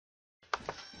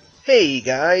Hey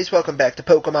guys, welcome back to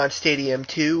Pokemon Stadium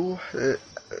 2.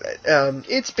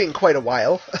 It's been quite a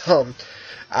while.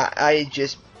 I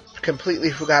just completely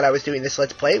forgot I was doing this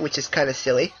Let's Play, which is kind of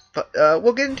silly, but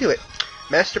we'll get into it.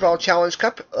 Master Ball Challenge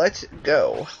Cup, let's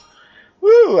go.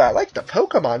 Woo, I like the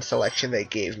Pokemon selection they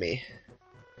gave me.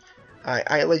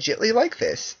 I legitly like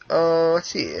this. Let's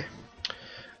see.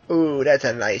 Ooh, that's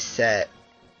a nice set.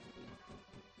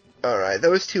 Alright,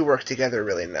 those two work together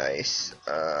really nice.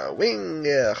 Wing,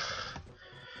 ugh.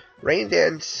 Rain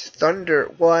Dance,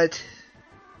 Thunder, what?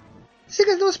 This thing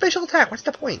has no special attack, what's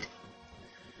the point?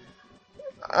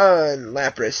 And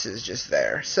Lapras is just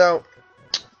there. So,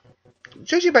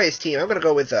 judging by his team, I'm gonna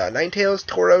go with Ninetales,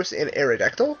 Tauros, and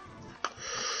Aerodactyl.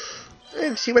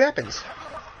 And see what happens.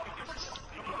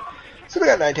 So we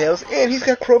got Ninetales, and he's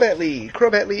got Crobat Lead.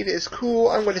 Crobat Lead is cool.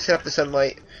 I'm going to set up the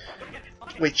Sunlight,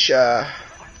 which,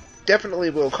 definitely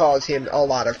will cause him a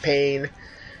lot of pain.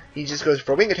 He just goes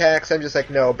for wing attacks. I'm just like,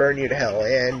 no, burn you to hell.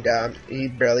 And he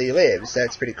barely lives.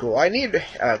 That's pretty cool. I need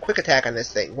quick attack on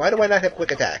this thing. Why do I not have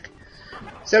quick attack?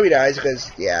 So he dies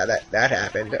because, yeah, that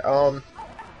happened.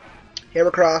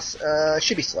 Heracross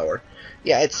should be slower.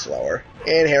 Yeah, it's slower.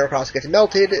 And Heracross gets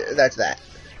melted. That's that.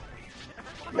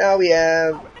 Now we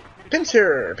have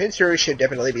Pinsir. Pinsir should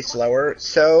definitely be slower.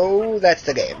 So that's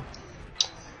the game.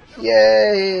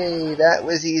 Yay! That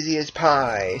was easy as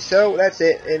pie. So, that's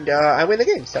it, and I win the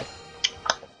game, so.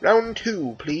 Round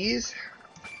 2, please.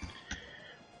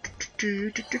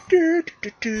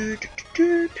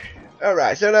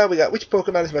 Alright, so now we got which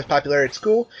Pokemon is most popular at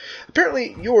school.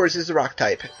 Apparently, yours is the Rock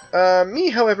type. Me,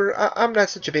 however, I'm not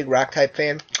such a big Rock type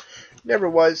fan. Never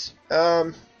was.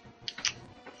 What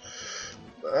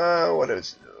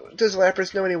is... Does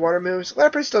Lapras know any water moves?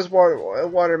 Lapras does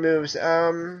water moves.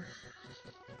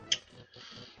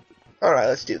 Alright,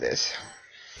 let's do this.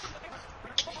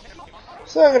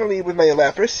 So I'm going to lead with my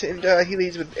Lapras, and he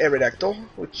leads with Aerodactyl,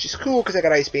 which is cool because I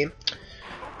got Ice Beam.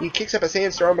 He kicks up a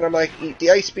Sandstorm, but I'm like, eat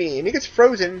the Ice Beam. He gets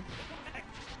frozen.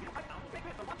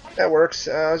 That works.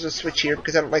 I'll just switch here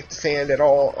because I don't like the sand at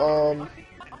all.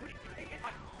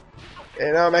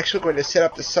 And I'm actually going to set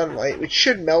up the Sunlight, which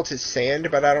should melt his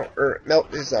sand, but I don't, or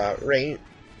melt his rain.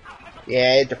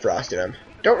 Yeah, it defrosted him.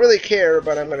 Don't really care,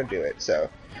 but I'm going to do it,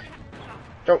 so.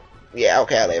 Yeah,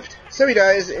 okay, I lived. So he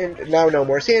dies, and now no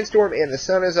more Sandstorm, and the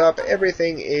sun is up.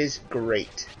 Everything is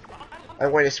great.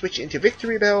 I'm going to switch into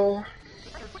Victory Bell,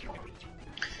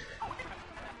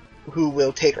 who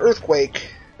will take Earthquake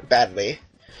badly,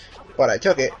 but I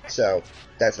took it, so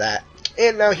that's that.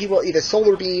 And now he will eat a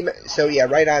Solar Beam, so yeah,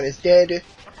 Rhydon is dead.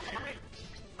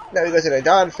 Now he goes into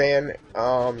Donphan.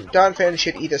 Donphan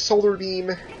should eat a Solar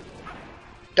Beam.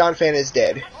 Donphan is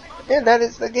dead. And that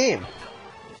is the game.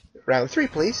 Round 3,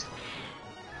 please.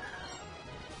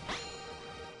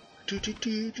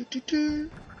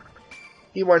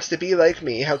 He wants to be like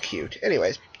me. How cute.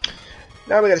 Anyways,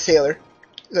 now we got a Sailor.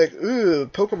 He's like, ooh,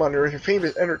 Pokemon are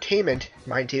famous entertainment.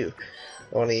 Mine too.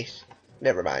 Only,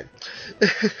 never mind.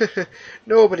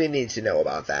 Nobody needs to know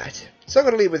about that. So I'm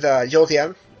going to lead with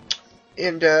Jolteon.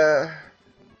 And, this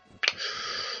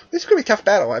is going to be a tough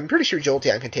battle. I'm pretty sure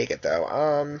Jolteon can take it,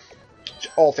 though.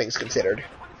 All things considered.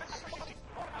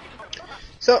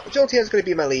 So, Jolteon's going to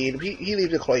be my lead. He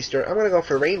leaves the Cloyster. I'm going to go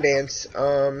for Rain Dance.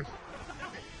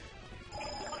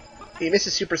 He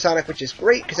misses Supersonic, which is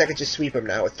great, because I can just sweep him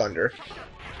now with Thunder.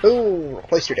 Boom!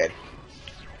 Cloyster dead.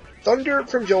 Thunder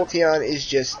from Jolteon is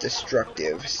just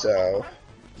destructive, so...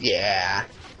 yeah.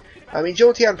 I mean,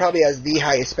 Jolteon probably has the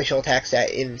highest special attack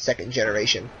stat in 2nd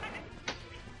generation.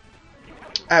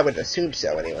 I would assume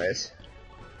so, anyways.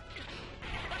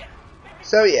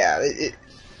 So, yeah,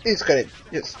 it's gonna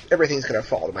just everything's gonna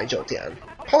fall to my Jolteon.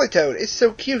 Politoed is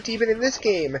so cute even in this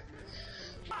game.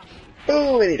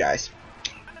 Boom, and he dies.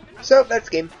 So that's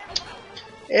game.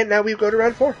 And now we go to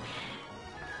round 4.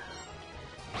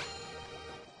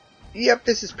 Yep,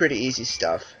 this is pretty easy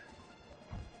stuff.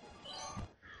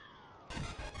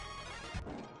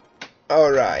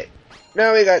 Alright.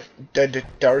 Now we got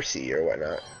Darcy or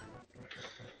whatnot.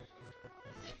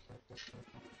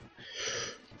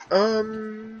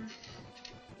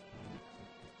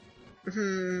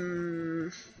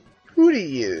 Who to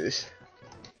use?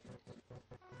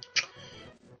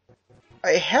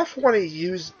 I half want to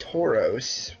use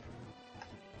Tauros.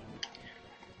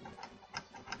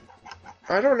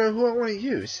 I don't know who I want to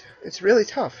use. It's really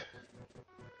tough.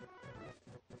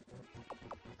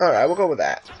 Alright, we'll go with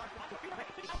that.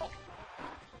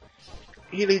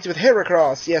 He leads with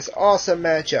Heracross. Yes, awesome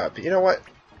matchup. You know what?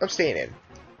 I'm staying in.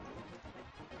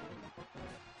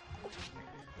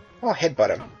 I'll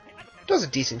headbutt him. Does a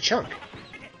decent chunk.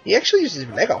 He actually uses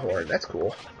Mega Horn. That's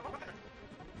cool.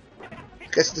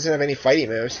 Guess it doesn't have any fighting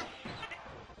moves.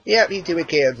 Yep, he 2-hit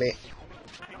KO'd me.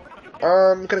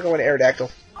 I'm gonna go into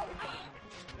Aerodactyl.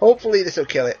 Hopefully this will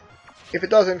kill it. If it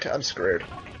doesn't, I'm screwed.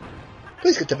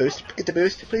 Please get the boost. Get the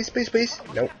boost. Please, please, please.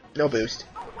 Nope, no boost.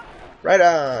 Right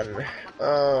on.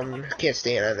 Can't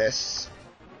stand on this.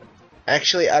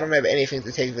 Actually, I don't have anything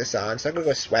to take this on, so I'm gonna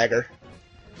go Swagger.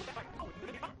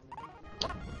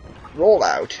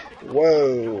 Rollout.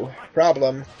 Whoa.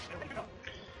 Problem.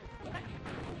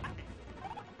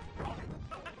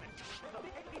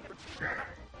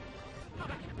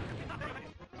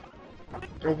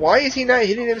 Why is he not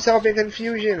hitting himself in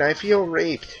confusion? I feel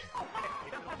raped.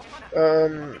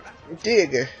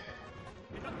 Dig.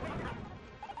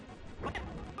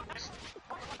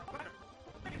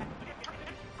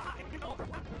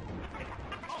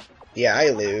 Yeah, I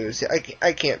lose.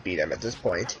 I can't beat him at this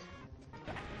point.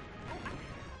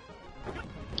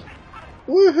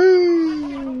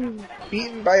 Woohoo!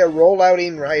 Beaten by a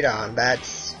rollouting Rhydon.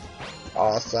 That's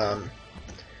awesome.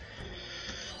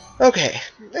 Okay,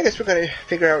 I guess we're gonna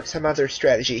figure out some other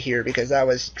strategy here because that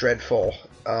was dreadful.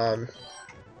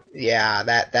 Yeah,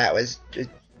 that was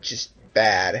just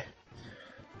bad.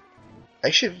 I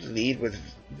should lead with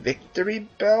Victory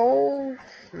Bell?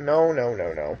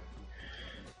 No.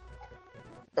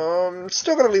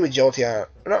 Still gonna lead with Jolteon.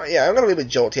 No, yeah, I'm gonna lead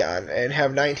with Jolteon and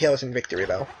have Ninetales and Victory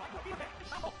Bell.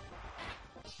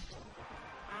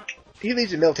 He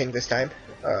leads with Miltank this time.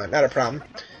 Not a problem.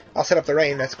 I'll set up the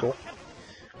rain, that's cool.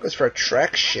 Goes for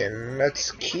Attraction,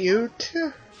 that's cute.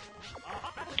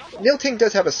 Miltank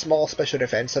does have a small special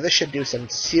defense, so this should do some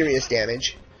serious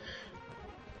damage.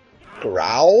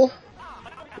 Growl?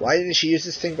 Why didn't she use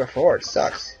this thing before? It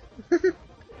sucks.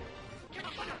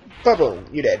 Ba-boom,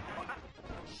 you dead.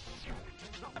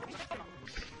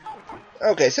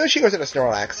 Okay, so she goes into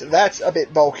Snorlax. That's a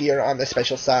bit bulkier on the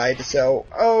special side, so...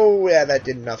 Oh, yeah, that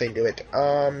did nothing to it.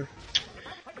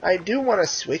 I do want to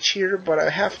switch here, but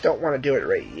I don't want to do it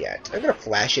right yet. I'm going to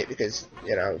flash it because,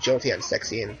 you know, Jolteon's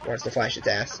sexy and wants to flash its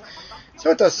ass. So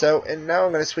it does so, and now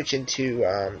I'm going to switch into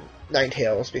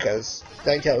Ninetales because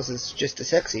Ninetales is just as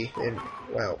sexy, and,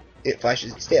 well, it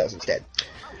flashes its tails instead.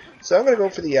 So I'm going to go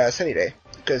for the Sunny Day,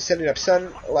 because setting up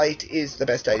Sunlight is the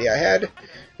best idea I had.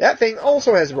 That thing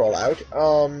also has Rollout.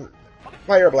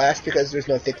 Fire Blast, because there's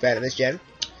no Thick Fat in this gen.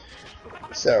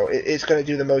 So it's going to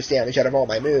do the most damage out of all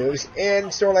my moves, and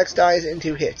Snorlax dies in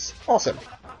 2 hits. Awesome.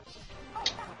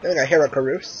 Then I got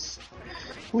Heracross,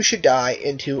 who should die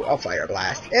into a Fire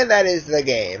Blast, and that is the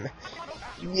game.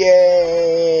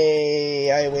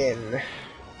 Yay! I win.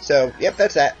 So, yep,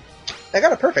 that's that. I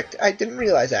got a perfect. I didn't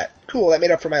realize that. Cool, that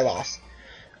made up for my loss.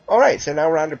 Alright, so now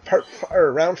we're on to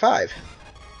round 5.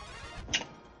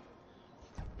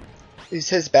 He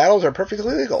says battles are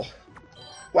perfectly legal.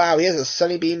 Wow, he has a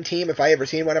Sunny Beam team if I ever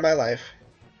seen one in my life.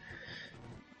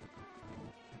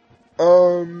 What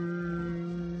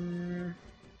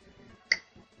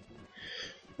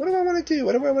do I want to do?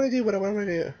 What do I want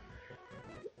to do?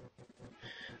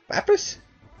 Lapras?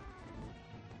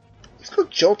 Let's go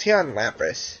Jolteon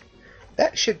Lapras.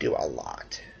 That should do a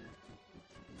lot.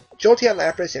 Jolteon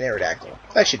Lapras and Aerodactyl.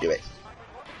 That should do it.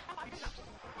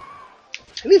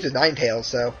 He leaves with Ninetales,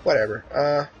 so whatever.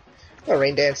 I'm gonna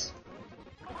Rain Dance.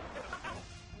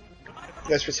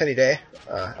 Goes for Sunny Day.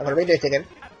 I'm gonna Rain Dance again.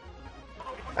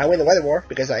 I win the Weather War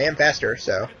because I am faster,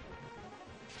 so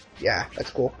yeah,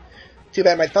 that's cool. Too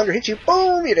bad my Thunder hit you.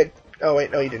 Boom! You did. Oh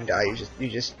wait, no, you didn't die. You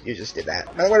just did that.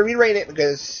 I'm gonna re-rain it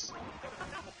because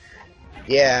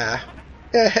yeah,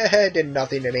 it did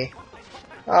nothing to me.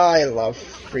 I love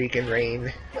freaking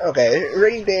rain. Okay,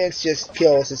 Rain Dance just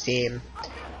kills his team.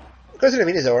 Goes into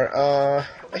Venusaur.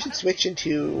 I should switch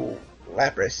into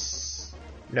Lapras.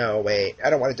 No, wait. I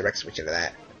don't want to direct switch into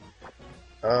that.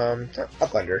 I'll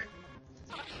Thunder.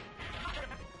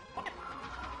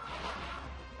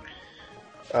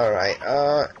 Alright,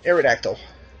 Aerodactyl.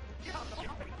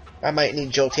 I might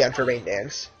need Jolteon for Rain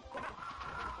Dance.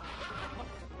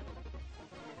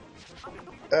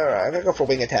 Alright, I'm gonna go for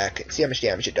Wing Attack and see how much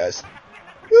damage it does.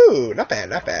 Ooh, not bad,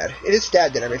 not bad. It is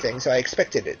stabbed and everything, so I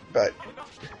expected it, but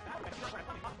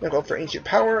I'm gonna go for Ancient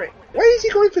Power. Why is he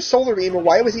going for Solar Beam, and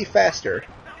why was he faster?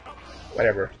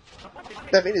 Whatever.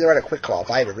 That means they're at a Quick Claw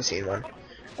if I've ever seen one.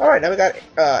 Alright, now we got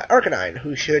Arcanine,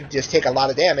 who should just take a lot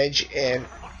of damage and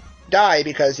die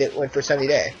because it went for Sunny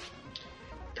Day.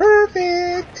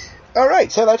 Perfect!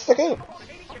 Alright, so that's the game.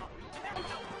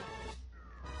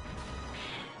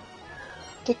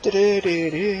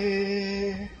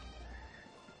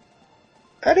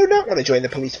 I do not want to join the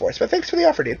police force, but thanks for the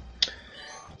offer, dude.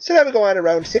 So now we go on to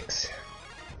round 6.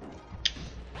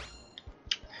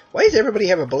 Why does everybody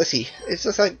have a Blissey? It's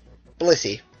just like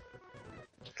Blissey.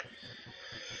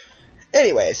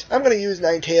 Anyways, I'm going to use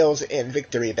Ninetales and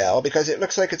Victory Bell because it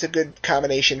looks like it's a good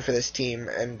combination for this team,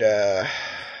 and I'll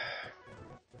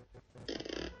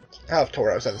have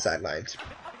Tauros on the sidelines.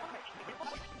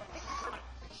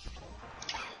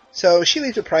 So she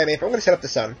leaves with Primeape. I'm going to set up the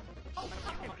Sun.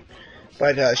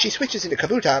 But she switches into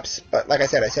Kabutops, but like I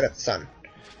said, I set up the Sun.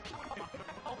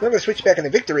 I'm going to switch back into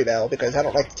Victory Bell because I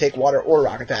don't like to take water or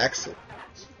rock attacks.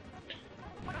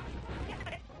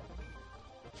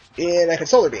 And I can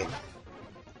Solar Beam.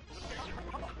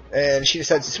 And she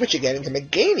decides to switch again into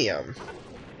Meganium.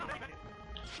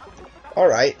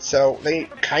 Alright, so they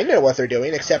kind of know what they're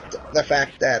doing, except the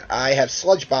fact that I have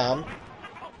Sludge Bomb.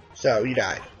 So, you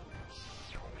die.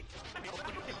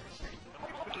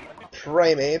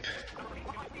 Primeape.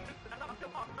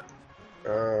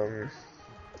 Going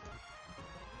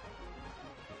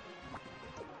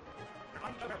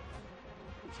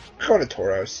to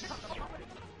Tauros.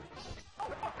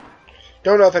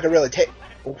 Don't know if I can really take...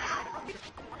 Oof.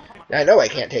 I know I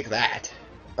can't take that.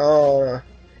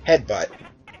 Headbutt.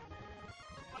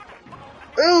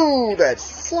 Ooh, that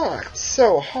sucked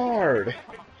so hard.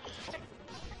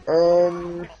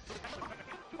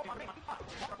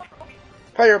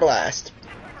 Fire Blast.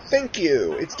 Thank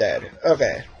you. It's dead.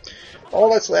 Okay. All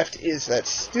that's left is that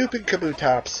stupid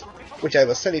Kabutops, which I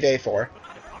will Sunny Day for.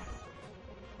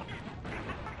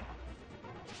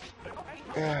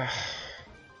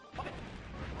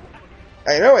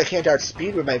 I know I can't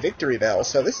outspeed with my Victory Bell,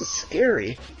 so this is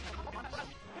scary.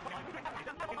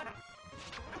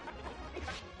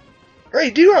 I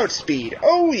do outspeed!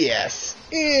 Oh yes!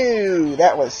 Ew,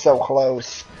 that was so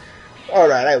close.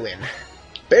 Alright, I win.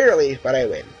 Barely, but I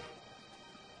win.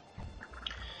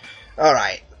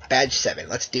 Alright, badge 7,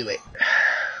 let's do it.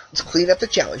 Let's clean up the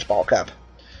Challenge Ball Cup.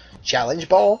 Challenge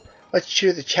Ball? Let's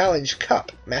cheer the Challenge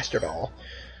Cup, Master Ball.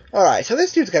 Alright, so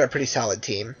this dude's got a pretty solid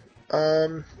team.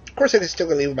 Of course I'm still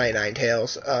gonna leave with my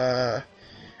Ninetales,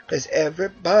 cause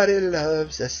everybody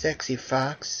loves a sexy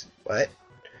fox. What?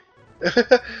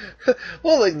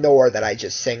 We'll ignore that I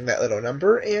just sang that little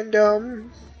number, and, I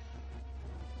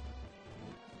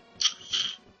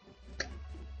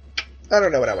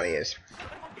don't know what I want to use.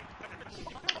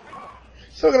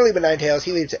 So we're gonna leave with Ninetales.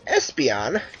 He leaves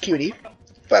Espeon, cutie,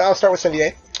 but I'll start with Sunny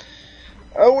Day.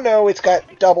 Oh no, it's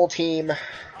got double team.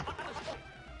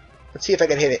 Let's see if I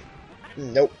can hit it.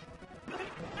 Nope.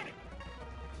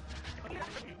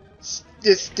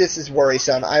 This is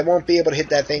worrisome. I won't be able to hit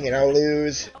that thing and I'll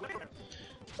lose.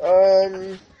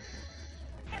 I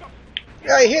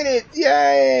hit it!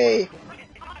 Yay!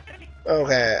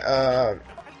 Okay,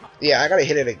 yeah, I gotta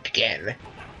hit it again.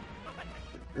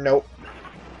 Nope.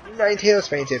 Ninetales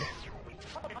fainted.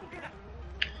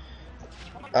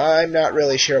 I'm not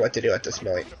really sure what to do at this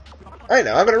point. I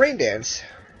know, I'm gonna Rain Dance.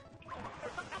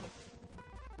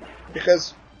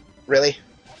 Because, really?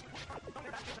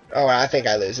 Oh, I think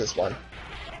I lose this one.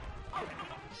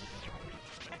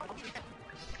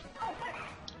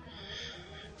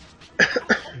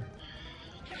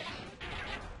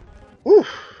 Whew.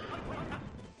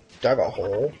 Dug a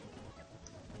hole.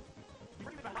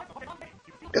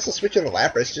 Guess I'll switch into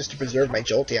Lapras just to preserve my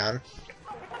Jolteon.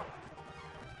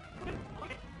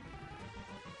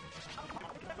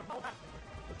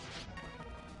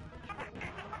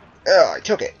 Oh, I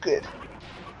took it. Good.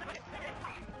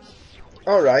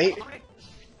 Alright.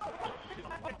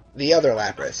 The other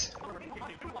Lapras.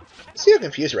 Let's see how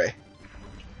Confuse Ray.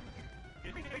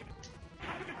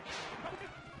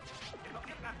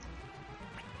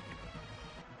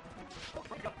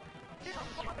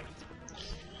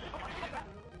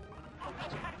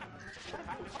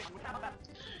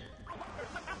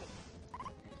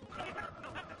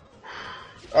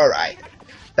 Alright.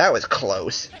 That was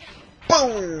close.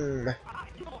 Boom!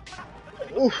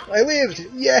 Oof, I lived!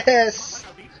 Yes!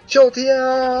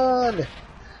 Jolteon!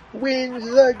 Wins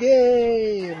the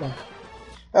game!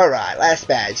 Alright, last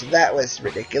badge. That was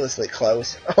ridiculously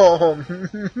close.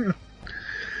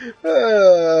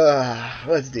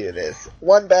 Let's do this.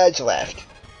 One badge left.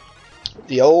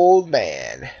 The old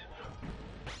man.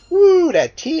 Woo,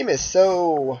 that team is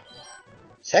so...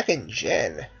 second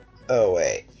gen. Oh,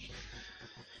 wait.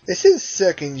 This is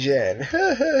second gen.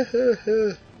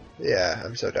 Yeah,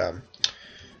 I'm so dumb.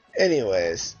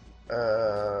 Anyways,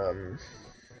 I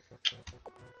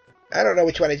don't know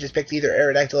which one I just picked, either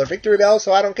Aerodactyl or Victory Bell,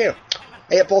 so I don't care.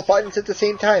 I hit both buttons at the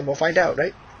same time. We'll find out,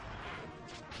 right?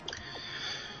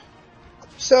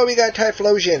 So we got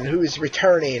Typhlosion, who's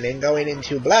returning and going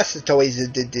into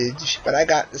Blastoise, but I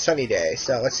got the Sunny Day,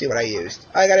 so let's see what I used.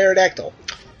 I got Aerodactyl.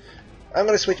 I'm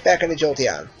going to switch back into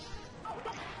Jolteon.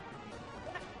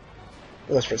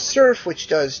 It goes for Surf, which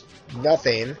does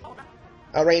nothing.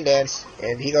 I'll Rain Dance,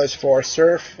 and he goes for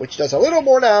Surf, which does a little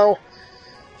more now,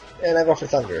 and I go for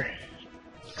Thunder.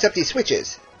 Except he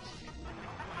switches.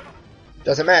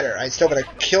 Doesn't matter, I'm still gonna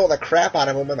kill the crap out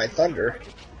of him with my Thunder.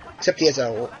 Except he has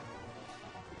a...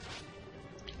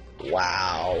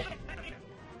 Wow.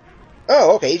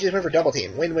 Oh, okay, he just went for Double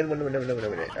Team. Win, win, win, win, win, win,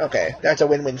 win, win. Okay, that's a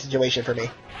win-win situation for me.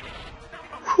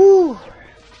 Whew.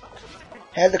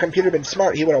 Had the computer been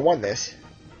smart, he would have won this.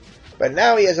 But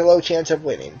now he has a low chance of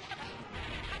winning.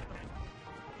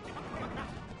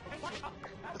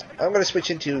 I'm going to switch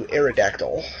into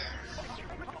Aerodactyl.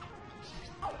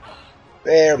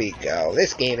 There we go.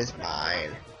 This game is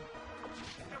mine.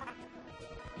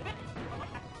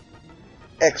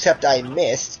 Except I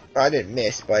missed. I didn't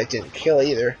miss, but I didn't kill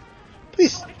either.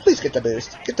 Please, please get the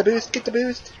boost. Get the boost, get the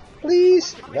boost.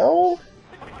 Please? No?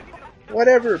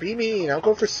 Whatever, be mean. I'll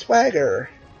go for Swagger.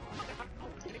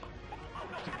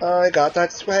 I got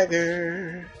that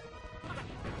Swagger.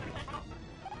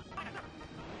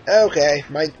 Okay,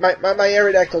 my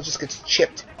Aerodactyl just gets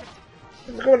chipped.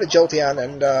 I'm going to Jolteon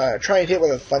and try and hit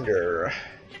with a Thunder.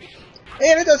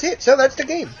 And it does hit, so that's the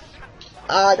game.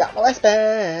 I got my last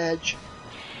badge.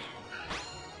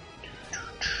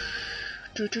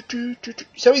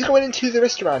 So he's going into the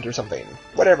restaurant or something.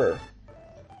 Whatever.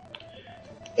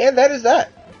 And that is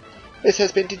that. This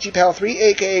has been DigiPal 3,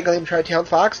 aka Gleam Tri-Tailed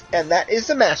Fox, and that is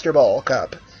the Master Ball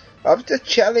Cup. Of the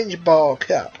Challenge Ball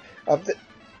Cup. Of the...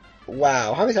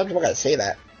 Wow, how many times am I going to say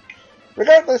that?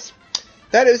 Regardless,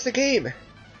 that is the game.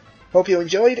 Hope you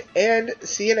enjoyed, and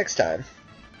see you next time.